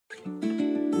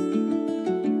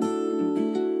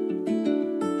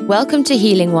Welcome to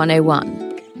Healing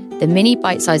 101, the mini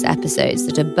bite-sized episodes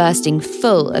that are bursting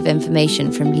full of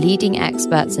information from leading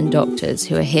experts and doctors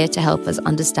who are here to help us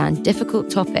understand difficult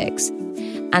topics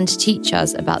and teach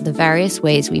us about the various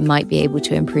ways we might be able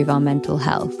to improve our mental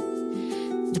health.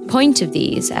 The point of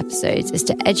these episodes is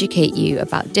to educate you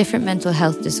about different mental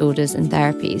health disorders and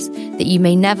therapies that you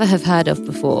may never have heard of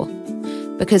before,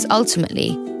 because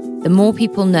ultimately, the more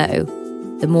people know,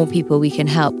 the more people we can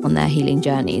help on their healing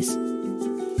journeys.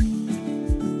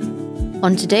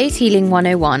 On today's Healing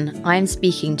 101, I am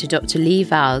speaking to Dr. Lee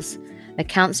Vowles, a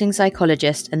counselling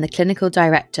psychologist and the clinical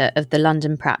director of the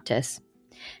London practice.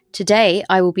 Today,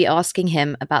 I will be asking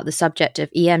him about the subject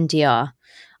of EMDR,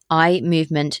 eye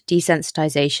movement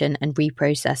desensitization and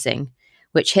reprocessing,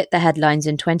 which hit the headlines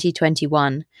in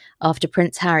 2021 after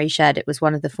Prince Harry shared it was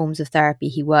one of the forms of therapy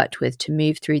he worked with to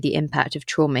move through the impact of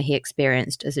trauma he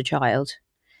experienced as a child.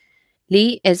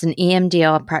 Lee is an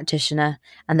EMDR practitioner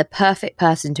and the perfect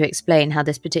person to explain how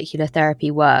this particular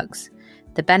therapy works,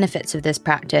 the benefits of this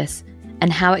practice,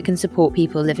 and how it can support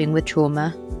people living with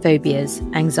trauma, phobias,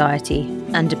 anxiety,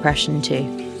 and depression too.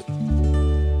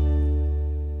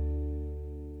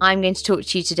 I'm going to talk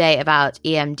to you today about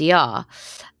EMDR,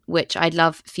 which I'd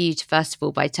love for you to, first of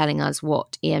all, by telling us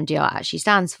what EMDR actually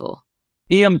stands for.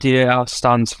 EMDR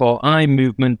stands for Eye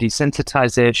Movement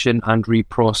Desensitization and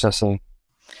Reprocessing.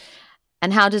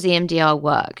 And how does EMDR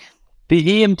work? The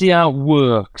EMDR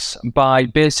works by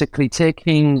basically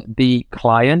taking the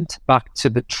client back to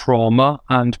the trauma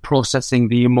and processing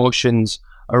the emotions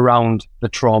around the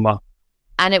trauma.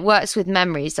 And it works with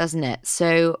memories, doesn't it?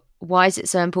 So why is it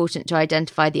so important to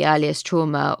identify the earliest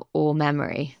trauma or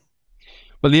memory?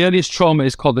 Well, the earliest trauma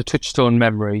is called the touchstone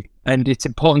memory, and it's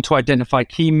important to identify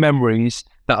key memories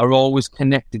that are always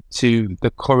connected to the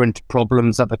current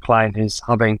problems that the client is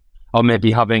having or may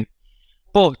be having.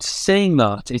 But saying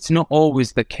that, it's not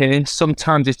always the case.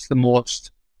 Sometimes it's the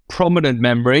most prominent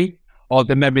memory or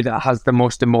the memory that has the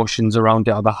most emotions around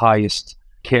it or the highest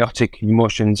chaotic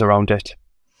emotions around it.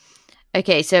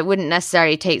 Okay, so it wouldn't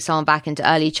necessarily take someone back into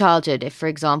early childhood if, for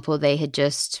example, they had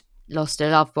just lost a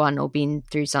loved one or been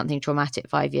through something traumatic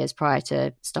 5 years prior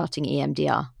to starting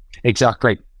EMDR.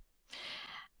 Exactly.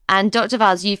 And Dr.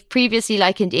 Vowles, you've previously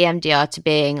likened EMDR to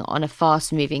being on a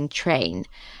fast-moving train.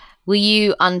 Will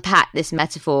you unpack this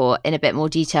metaphor in a bit more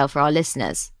detail for our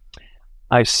listeners?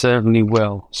 I certainly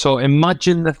will. So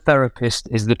imagine the therapist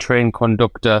is the train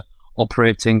conductor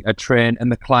operating a train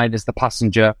and the client is the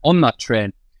passenger on that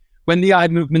train. When the eye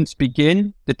movements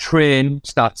begin, the train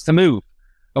starts to move.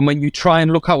 And when you try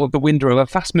and look out of the window of a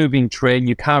fast-moving train,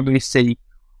 you can't really see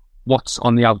what's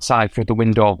on the outside through the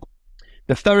window.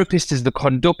 The therapist is the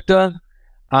conductor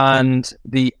and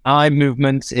the eye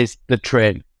movements is the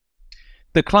train.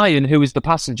 The client, who is the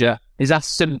passenger, is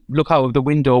asked to look out of the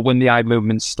window when the eye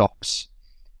movement stops.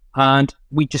 And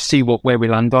we just see where we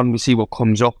land on, we see what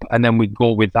comes up, and then we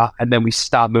go with that, and then we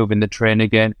start moving the train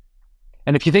again.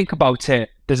 And if you think about it,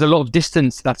 there's a lot of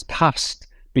distance that's passed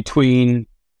between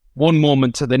one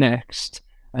moment to the next,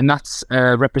 and that's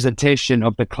a representation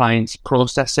of the client's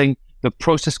processing. They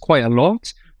process quite a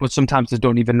lot, but sometimes they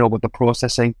don't even know what they're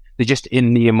processing. They're just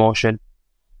in the emotion.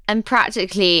 And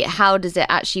practically, how does it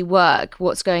actually work?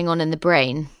 What's going on in the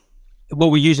brain? Well,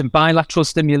 we're using bilateral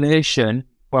stimulation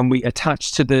when we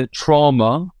attach to the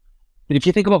trauma. And if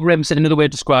you think about REM sleep, another way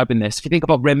of describing this, if you think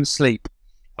about REM sleep,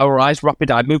 our eyes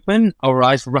rapid eye movement, our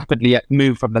eyes rapidly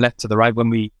move from the left to the right when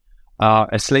we are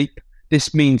asleep.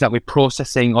 This means that we're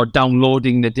processing or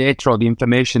downloading the data or the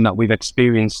information that we've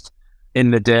experienced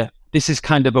in the day. This is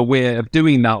kind of a way of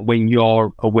doing that when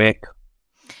you're awake.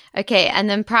 Okay, and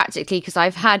then practically, because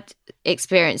I've had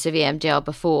experience of EMDR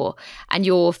before, and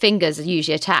your fingers are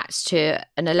usually attached to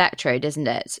an electrode, isn't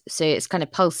it? So it's kind of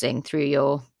pulsing through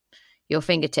your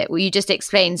fingertip. Will you just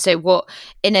explain, so what,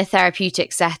 in a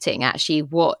therapeutic setting, actually,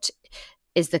 what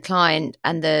is the client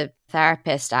and the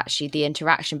therapist, actually, the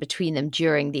interaction between them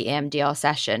during the EMDR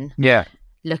session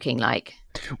looking like?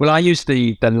 Well, I use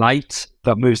the light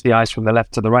that moves the eyes from the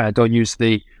left to the right. I don't use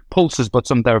the pulses, but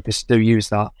some therapists do use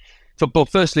that. So, but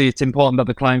firstly, it's important that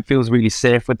the client feels really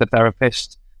safe with the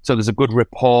therapist. So there's a good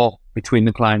rapport between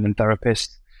the client and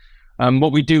therapist.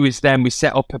 What we do is then we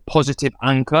set up a positive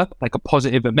anchor, like a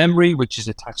positive memory, which is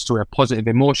attached to a positive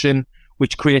emotion,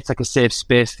 which creates like a safe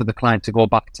space for the client to go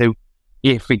back to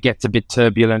if it gets a bit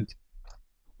turbulent.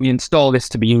 We install this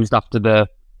to be used after the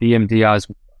EMDR has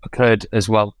occurred as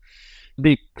well.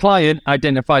 The client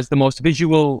identifies the most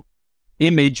visual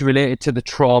image related to the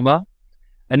trauma,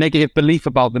 a negative belief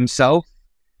about themselves,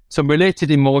 some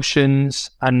related emotions,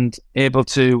 and able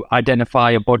to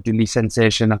identify a bodily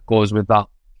sensation that goes with that.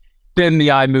 Then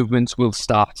the eye movements will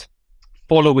start.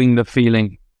 following the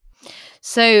feeling.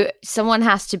 So someone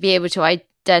has to be able to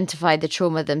identify the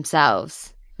trauma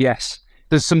themselves. Yes.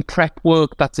 There's some prep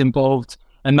work that's involved,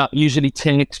 and that usually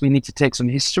we need to take some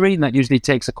history, and that usually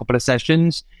takes a couple of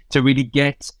sessions to really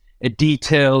get a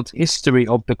detailed history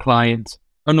of the client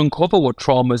and uncover what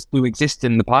traumas do exist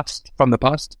from the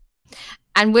past.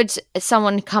 And would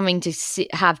someone coming to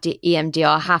have the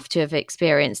EMDR have to have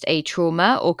experienced a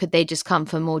trauma, or could they just come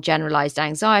for more generalized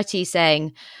anxiety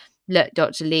saying, look,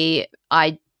 Dr. Lee,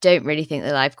 I don't really think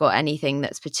that I've got anything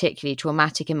that's particularly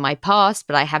traumatic in my past,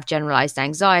 but I have generalized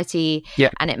anxiety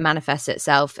and it manifests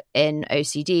itself in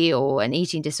OCD or an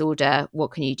eating disorder.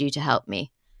 What can you do to help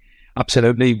me?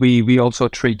 Absolutely. We also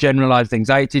treat generalized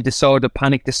anxiety disorder,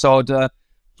 panic disorder,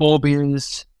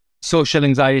 phobias, social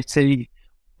anxiety.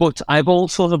 But I've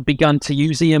also begun to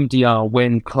use EMDR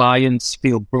when clients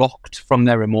feel blocked from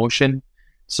their emotion.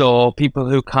 So people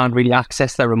who can't really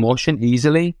access their emotion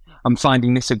easily, I'm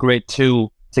finding this a great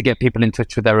tool to get people in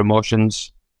touch with their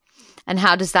emotions. And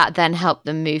how does that then help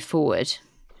them move forward?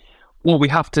 Well, we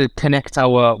have to connect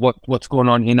what's going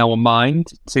on in our mind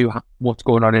to what's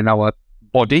going on in our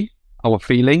body, our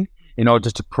feeling, in order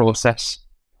to process.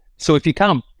 So if you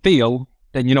can't feel,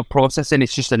 then you're not processing,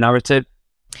 it's just a narrative.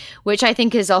 Which I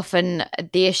think is often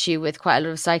the issue with quite a lot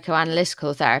of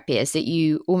psychoanalytical therapy, is that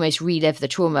you almost relive the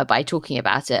trauma by talking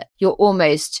about it. You're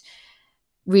almost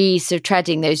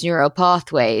treading those neural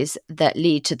pathways that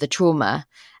lead to the trauma.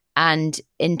 And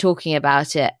in talking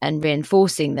about it and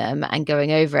reinforcing them and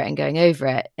going over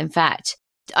it, in fact,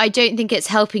 I don't think it's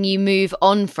helping you move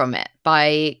on from it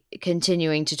by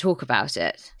continuing to talk about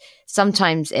it.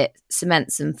 Sometimes it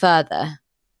cements them further.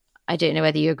 I don't know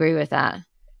whether you agree with that.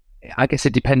 I guess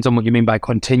it depends on what you mean by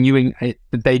continuing.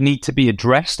 They need to be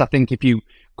addressed. I think if you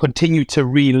continue to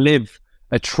relive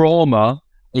a trauma,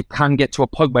 it can get to a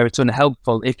point where it's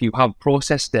unhelpful if you have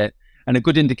processed it. And a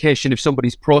good indication if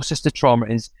somebody's processed the trauma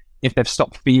is if they've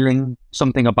stopped feeling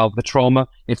something about the trauma,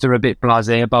 if they're a bit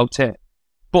blasé about it.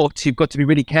 But you've got to be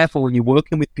really careful when you're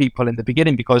working with people in the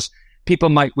beginning, because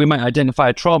we might identify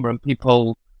a trauma and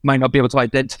people might not be able to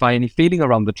identify any feeling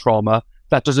around the trauma.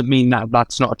 That doesn't mean that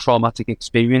that's not a traumatic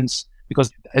experience,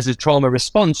 because as a trauma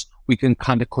response, we can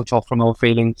kind of cut off from our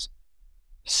feelings.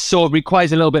 So it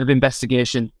requires a little bit of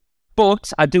investigation.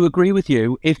 But I do agree with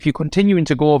you, if you're continuing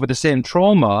to go over the same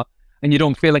trauma and you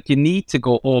don't feel like you need to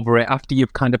go over it after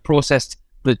you've kind of processed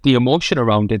the emotion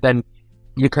around it, then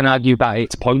you can argue that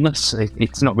it's pointless.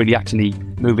 It's not really actually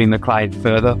moving the client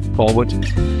further forward.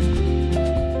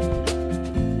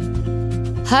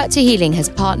 Hurt to Healing has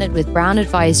partnered with Brown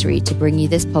Advisory to bring you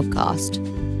this podcast.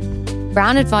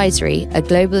 Brown Advisory, a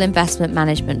global investment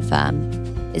management firm,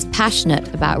 is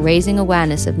passionate about raising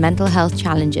awareness of mental health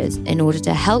challenges in order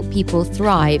to help people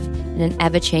thrive in an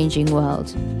ever-changing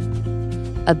world.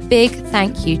 A big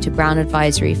thank you to Brown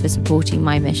Advisory for supporting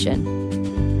my mission.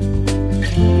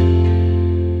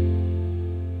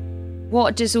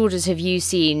 What disorders have you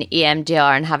seen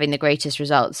EMDR and having the greatest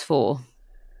results for?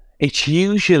 It's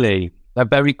usually a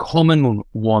very common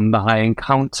one that I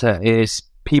encounter is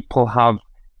people have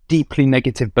deeply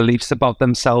negative beliefs about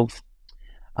themselves,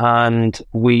 and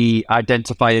we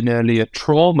identify an earlier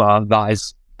trauma that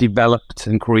has developed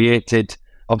and created,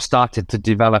 or started to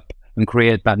develop and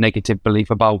create that negative belief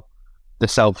about the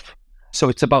self. So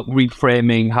it's about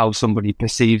reframing how somebody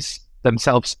perceives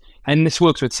themselves. And this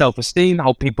works with self-esteem,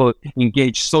 how people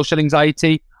engage social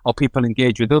anxiety, how people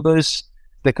engage with others.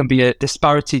 There can be a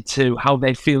disparity to how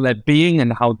they feel they're being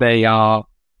and how they are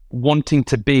wanting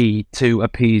to be to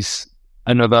appease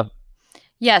another.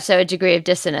 Yeah, so a degree of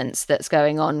dissonance that's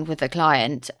going on with the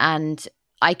client. And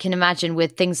I can imagine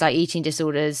with things like eating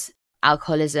disorders,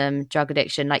 alcoholism, drug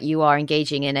addiction, like you are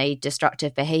engaging in a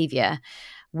destructive behavior,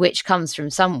 which comes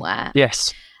from somewhere.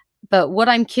 Yes. But what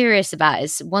I'm curious about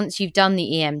is once you've done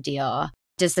the EMDR,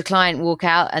 does the client walk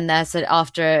out and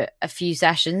after a few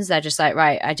sessions, they're just like,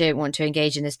 right, I don't want to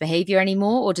engage in this behavior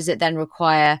anymore? Or does it then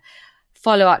require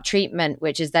follow-up treatment,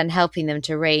 which is then helping them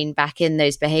to rein back in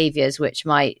those behaviors, which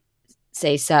might,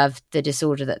 say, serve the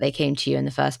disorder that they came to you in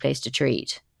the first place to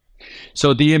treat?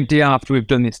 So the EMDR, after we've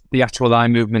done the actual eye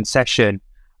movement session,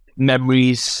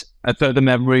 memories, further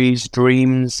memories,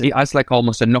 dreams, it has like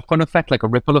almost a knock-on effect, like a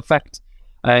ripple effect.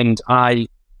 And I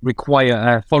require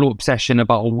a follow-up session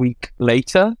about a week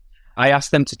later. I ask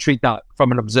them to treat that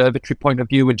from an observatory point of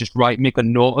view and just make a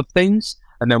note of things.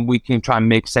 And then we can try and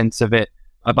make sense of it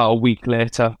about a week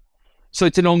later. So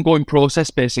it's an ongoing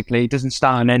process, basically. It doesn't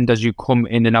start and end as you come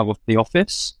in and out of the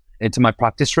office into my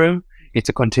practice room. It's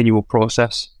a continual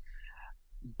process.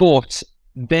 But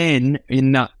then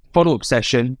in that follow-up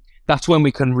session, that's when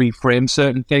we can reframe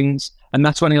certain things. And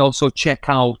that's when I also check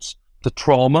out the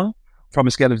trauma from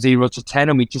a scale of 0 to 10,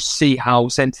 and we just see how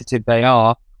sensitive they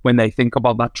are when they think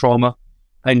about that trauma.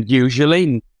 And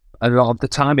usually, a lot of the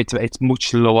time, it's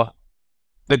much lower.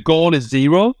 The goal is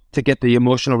 0, to get the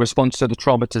emotional response to the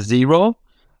trauma to 0,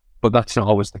 but that's not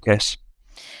always the case.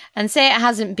 And say it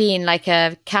hasn't been like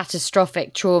a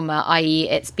catastrophic trauma, i.e.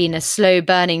 it's been a slow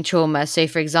burning trauma. So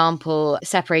for example,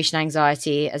 separation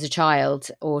anxiety as a child,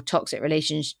 or toxic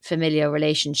familial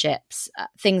relationships,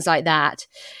 things like that.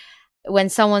 When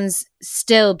someone's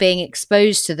still being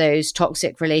exposed to those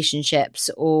toxic relationships,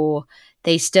 or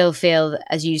they still feel,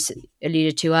 as you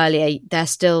alluded to earlier, they're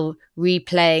still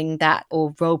replaying that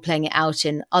or role-playing it out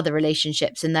in other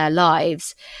relationships in their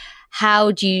lives,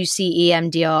 how do you see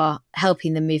EMDR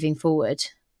helping them moving forward?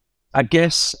 I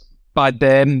guess by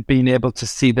them being able to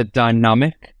see the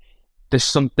dynamic, there's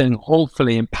something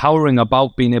hopefully empowering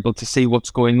about being able to see what's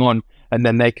going on, and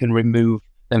then they can remove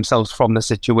themselves from the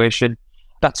situation.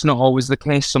 That's not always the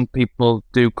case. Some people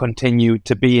do continue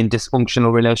to be in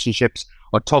dysfunctional relationships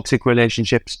or toxic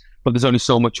relationships, but there's only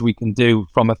so much we can do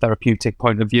from a therapeutic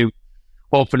point of view.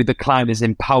 Hopefully the client is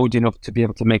empowered enough to be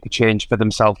able to make a change for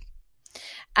themselves.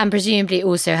 And presumably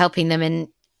also helping them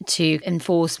to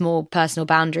enforce more personal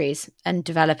boundaries and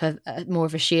develop a more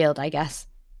of a shield, I guess.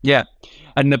 Yeah.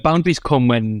 And the boundaries come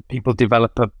when people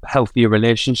develop a healthier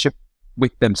relationship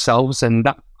with themselves. And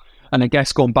I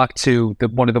guess going back to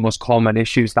one of the most common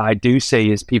issues that I do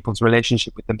see is people's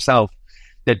relationship with themselves.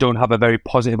 They don't have a very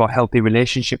positive or healthy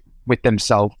relationship with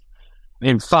themselves.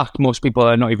 In fact, most people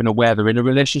are not even aware they're in a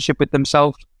relationship with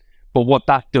themselves. But what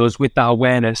that does with that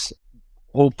awareness,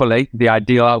 hopefully, the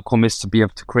ideal outcome is to be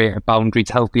able to create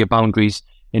healthier boundaries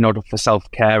in order for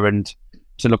self-care and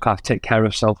to take care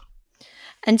of self.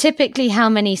 And typically, how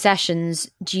many sessions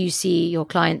do you see your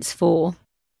clients for?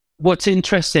 What's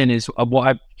interesting is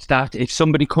if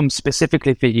somebody comes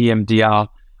specifically for EMDR,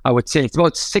 I would say it's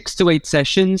about 6 to 8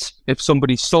 sessions if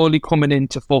somebody's solely coming in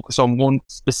to focus on one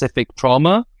specific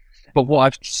trauma. But what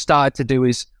I've started to do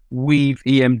is weave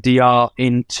EMDR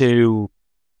into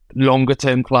longer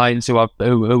term clients who are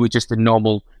just in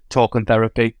normal talk and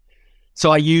therapy. So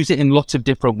I use it in lots of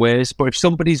different ways. But if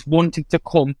somebody's wanting to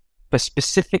come for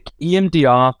specific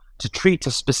EMDR to treat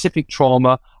a specific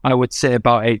trauma, I would say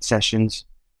about 8 sessions.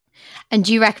 And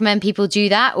do you recommend people do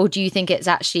that, or do you think it's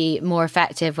actually more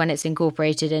effective when it's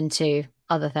incorporated into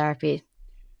other therapy?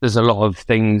 There's a lot of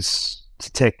things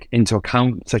to take into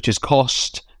account, such as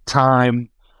cost, time.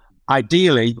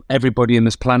 Ideally, everybody on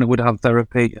this planet would have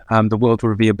therapy. The world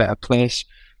would be a better place.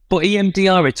 But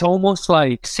EMDR, it's almost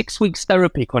like 6 weeks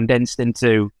therapy condensed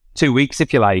into 2 weeks,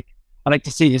 if you like. I like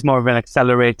to see it as more of an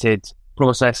accelerated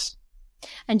process.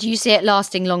 And do you see it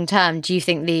lasting long term? Do you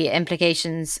think the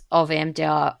implications of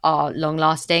EMDR are long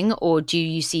lasting, or do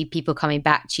you see people coming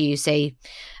back to you, say,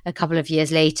 a couple of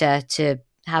years later to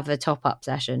have a top-up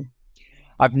session?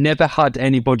 I've never had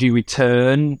anybody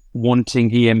return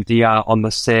wanting EMDR on the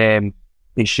same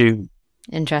issue.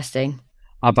 Interesting.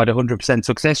 I've had 100%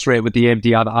 success rate with the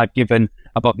EMDR that I've given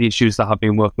about the issues that I've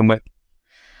been working with.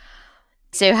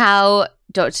 So how,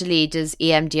 Dr. Lee, does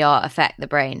EMDR affect the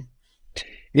brain?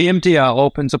 EMDR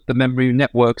opens up the memory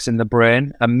networks in the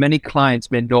brain, and many clients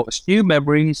may notice new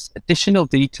memories, additional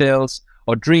details,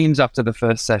 or dreams after the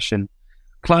first session.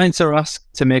 Clients are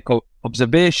asked to make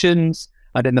observations,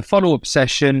 and in the follow-up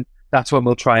session, that's when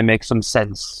we'll try and make some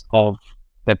sense of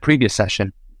their previous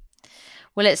session.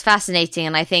 Well, it's fascinating,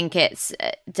 and I think it's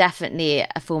definitely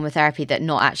a form of therapy that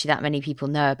not actually that many people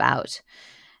know about,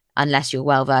 unless you're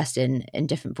well-versed in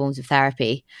different forms of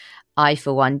therapy. I,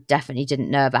 for one, definitely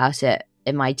didn't know about it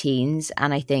in my teens,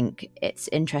 and I think it's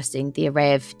interesting the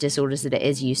array of disorders that it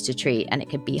is used to treat, and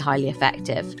it could be highly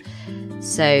effective.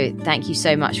 So thank you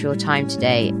so much for your time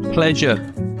today. Pleasure.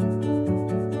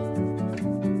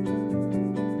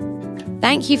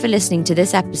 Thank you for listening to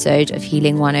this episode of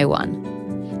Healing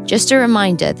 101. Just a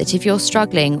reminder that if you're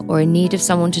struggling or in need of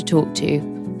someone to talk to,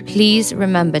 please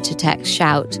remember to text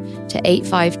SHOUT to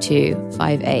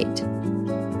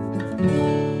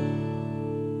 85258.